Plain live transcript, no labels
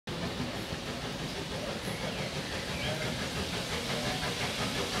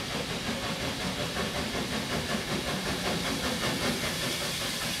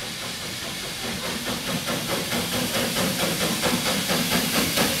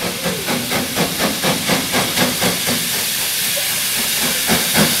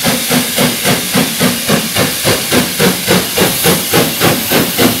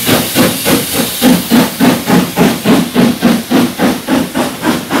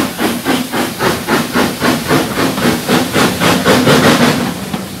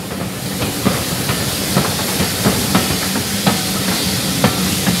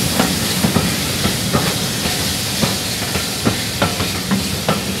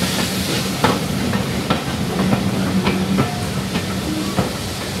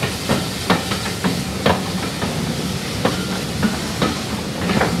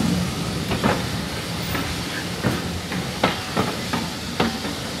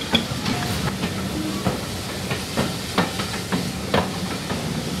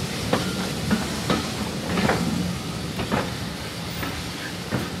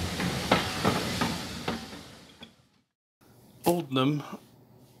Aldernam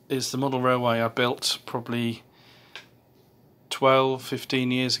is the model railway I built probably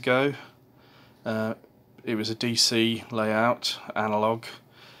 12-15 years ago. It was a DC layout, analogue,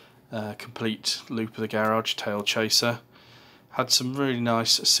 complete loop of the garage, tail chaser. Had some really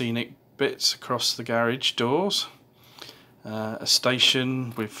nice scenic bits across the garage doors. A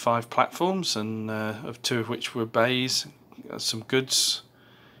station with 5 platforms, and of 2 of which were bays. Some goods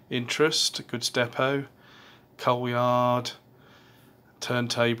interest, goods depot, coal yard,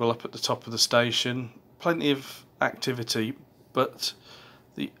 turntable up at the top of the station. Plenty of activity, but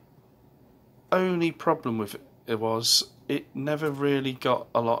the only problem with it was it never really got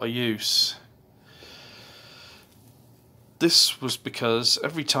a lot of use. This was because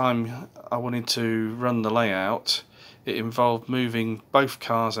every time I wanted to run the layout, it involved moving both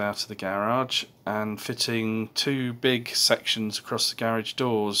cars out of the garage and fitting 2 big sections across the garage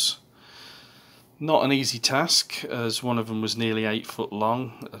doors. Not an easy task, as one of them was nearly 8 foot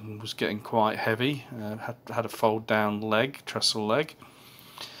long and was getting quite heavy. Had a fold down leg, trestle leg.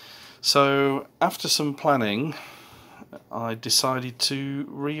 So after some planning, I decided to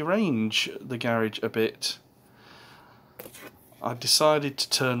rearrange the garage a bit. I decided to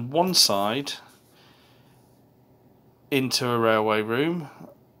turn one side into a railway room,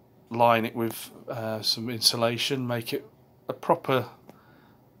 line it with some insulation, make it a proper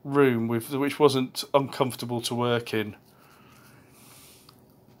room which wasn't uncomfortable to work in,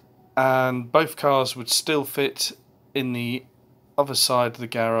 and both cars would still fit in the other side of the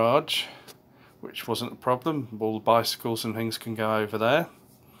garage, which wasn't a problem. All the bicycles and things can go over there,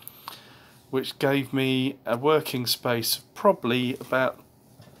 which gave me a working space of probably about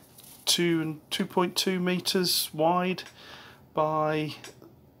 2.2 meters wide by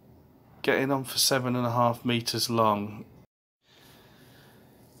getting on for 7.5 meters long.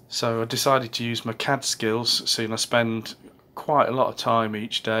 So I decided to use my CAD skills, seeing I spend quite a lot of time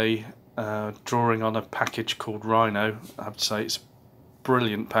each day drawing on a package called Rhino. I have to say it's a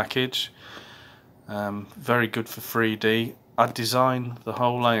brilliant package, very good for 3D. I designed the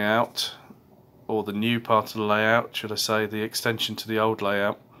whole layout, or the new part of the layout, should I say, the extension to the old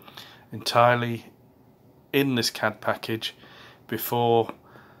layout, entirely in this CAD package before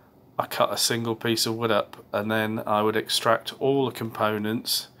I cut a single piece of wood up, and then I would extract all the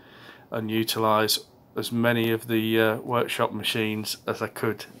components and utilise as many of the workshop machines as I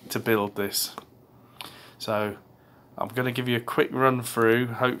could to build this. So I'm going to give you a quick run through,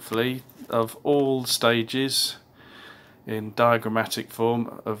 hopefully, of all stages in diagrammatic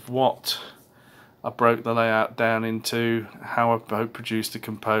form of what I broke the layout down into, how I produced the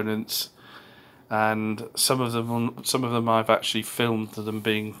components, and some of them I've actually filmed them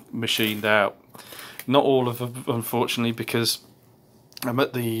being machined out. Not all of them, unfortunately, because I'm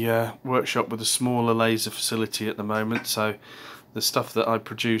at the workshop with a smaller laser facility at the moment, so the stuff that I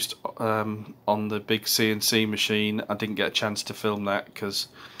produced on the big CNC machine, I didn't get a chance to film that because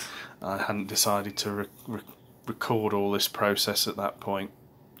I hadn't decided to record all this process at that point.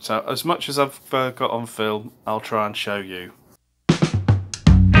 So as much as I've got on film, I'll try and show you.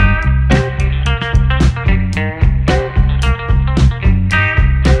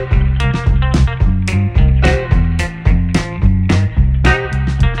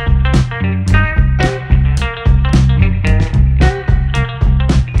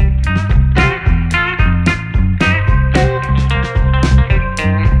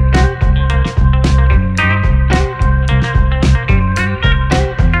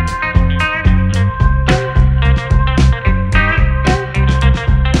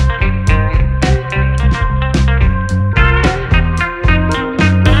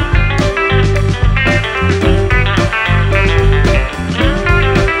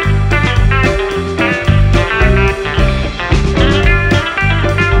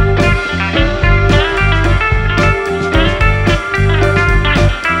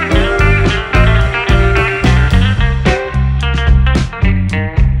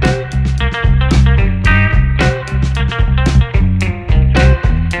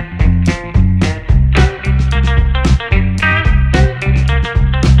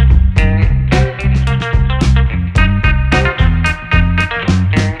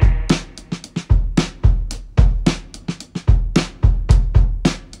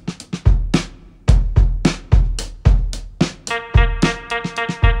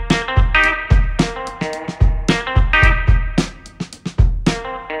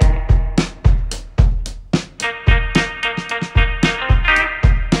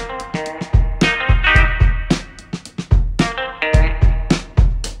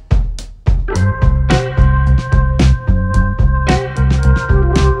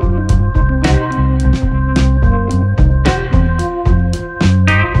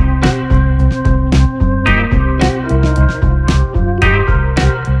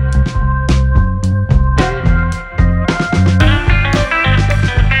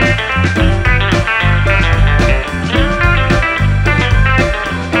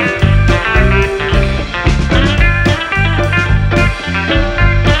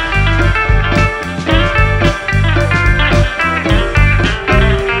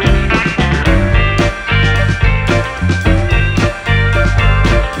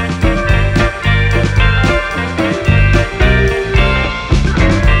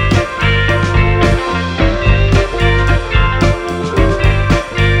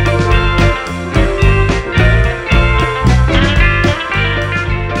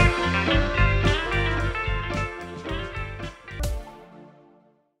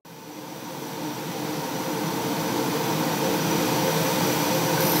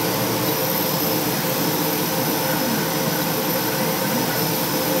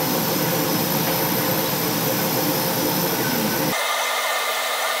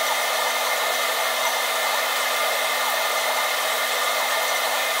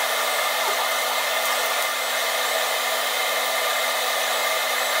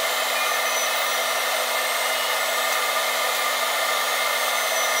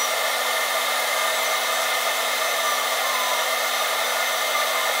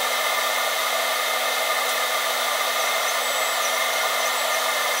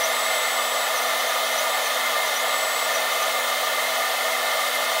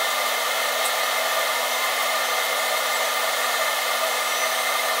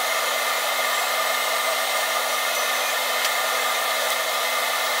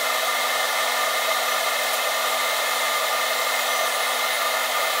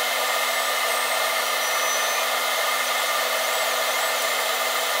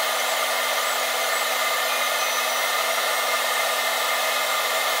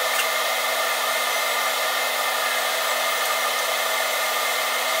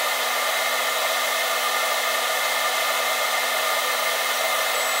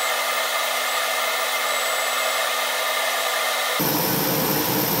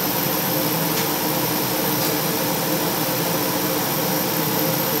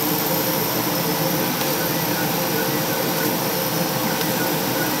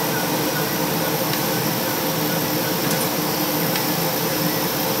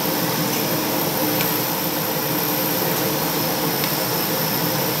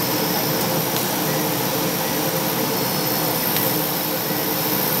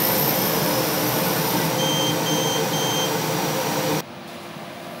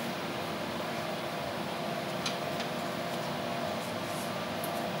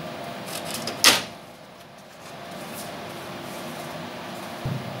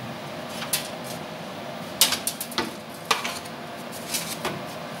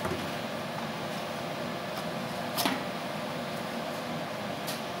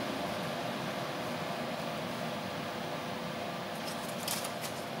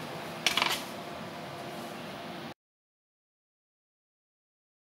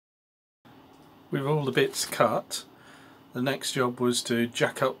 With all the bits cut, the next job was to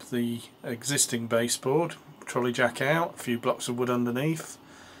jack up the existing baseboard, trolley jack out, a few blocks of wood underneath,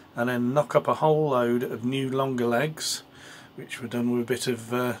 and then knock up a whole load of new longer legs, which were done with a bit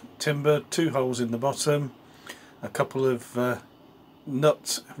of timber, 2 holes in the bottom, a couple of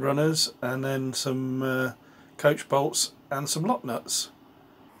nut runners, and then some coach bolts and some lock nuts.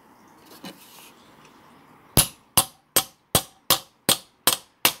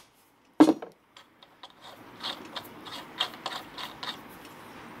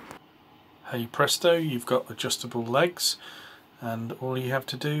 Hey presto, you've got adjustable legs, and all you have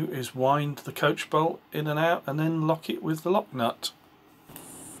to do is wind the coach bolt in and out and then lock it with the lock nut.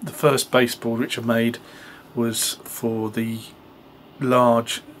 The first baseboard which I made was for the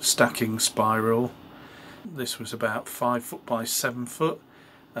large stacking spiral. This was about 5 foot by 7 foot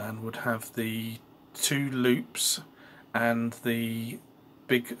and would have the 2 loops and the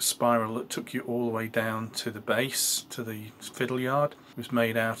big spiral that took you all the way down to the base, to the fiddle yard. It was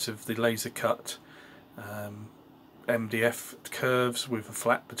made out of the laser cut MDF curves with a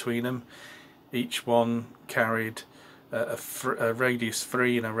flat between them. Each one carried a radius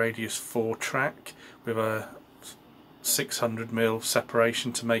 3 and a radius 4 track with a 600mm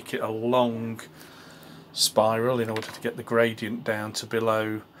separation to make it a long spiral in order to get the gradient down to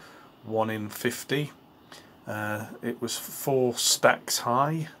below 1 in 50. It was 4 stacks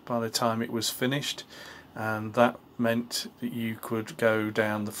high by the time it was finished, and that meant that you could go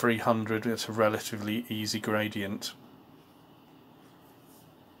down the 300 at a relatively easy gradient.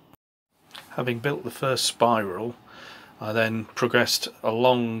 Having built the first spiral, I then progressed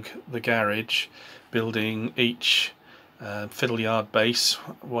along the garage, building each fiddle yard base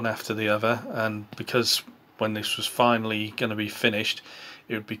one after the other, and because when this was finally going to be finished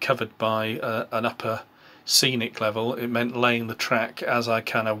it would be covered by an upper scenic level, it meant laying the track as I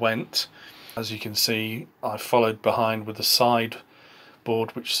kind of went. As you can see, I followed behind with the side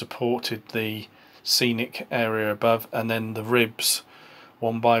board which supported the scenic area above, and then the ribs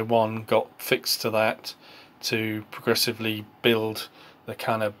one by one got fixed to that to progressively build the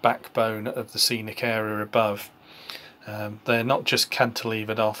kind of backbone of the scenic area above. They're not just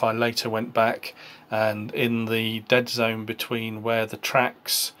cantilevered off. I later went back and in the dead zone between where the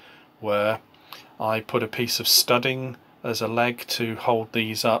tracks were, I put a piece of studding as a leg to hold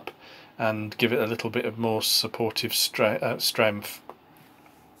these up and give it a little bit of more supportive strength.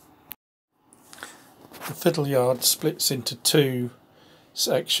 The fiddle yard splits into 2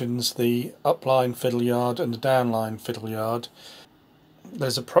 sections, the upline fiddle yard and the downline fiddle yard.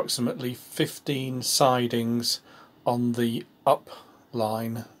 There's approximately 15 sidings on the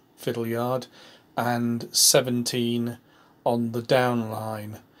upline fiddle yard and 17 on the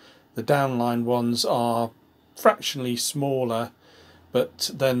downline. The downline ones are fractionally smaller,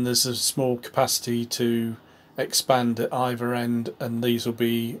 but then there's a small capacity to expand at either end, and these will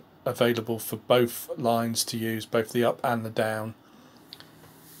be available for both lines to use, both the up and the down.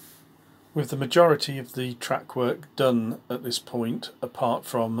 With the majority of the track work done at this point, apart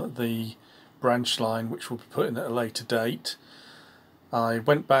from the branch line which will be put in at a later date, I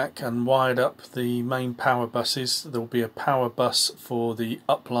went back and wired up the main power buses. There will be a power bus for the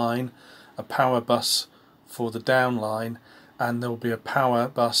up line, a power bus for the down line, and there will be a power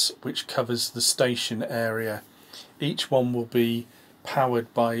bus which covers the station area. Each one will be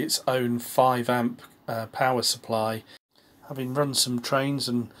powered by its own 5 amp power supply. Having run some trains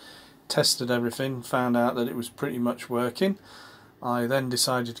and tested everything, found out that it was pretty much working. I then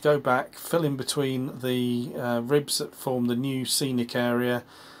decided to go back, fill in between the ribs that form the new scenic area,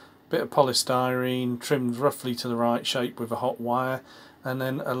 bit of polystyrene trimmed roughly to the right shape with a hot wire, and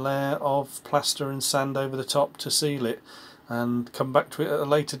then a layer of plaster and sand over the top to seal it, and come back to it at a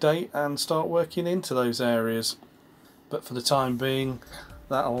later date and start working into those areas. But for the time being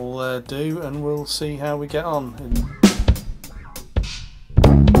that'll do, and we'll see how we get on.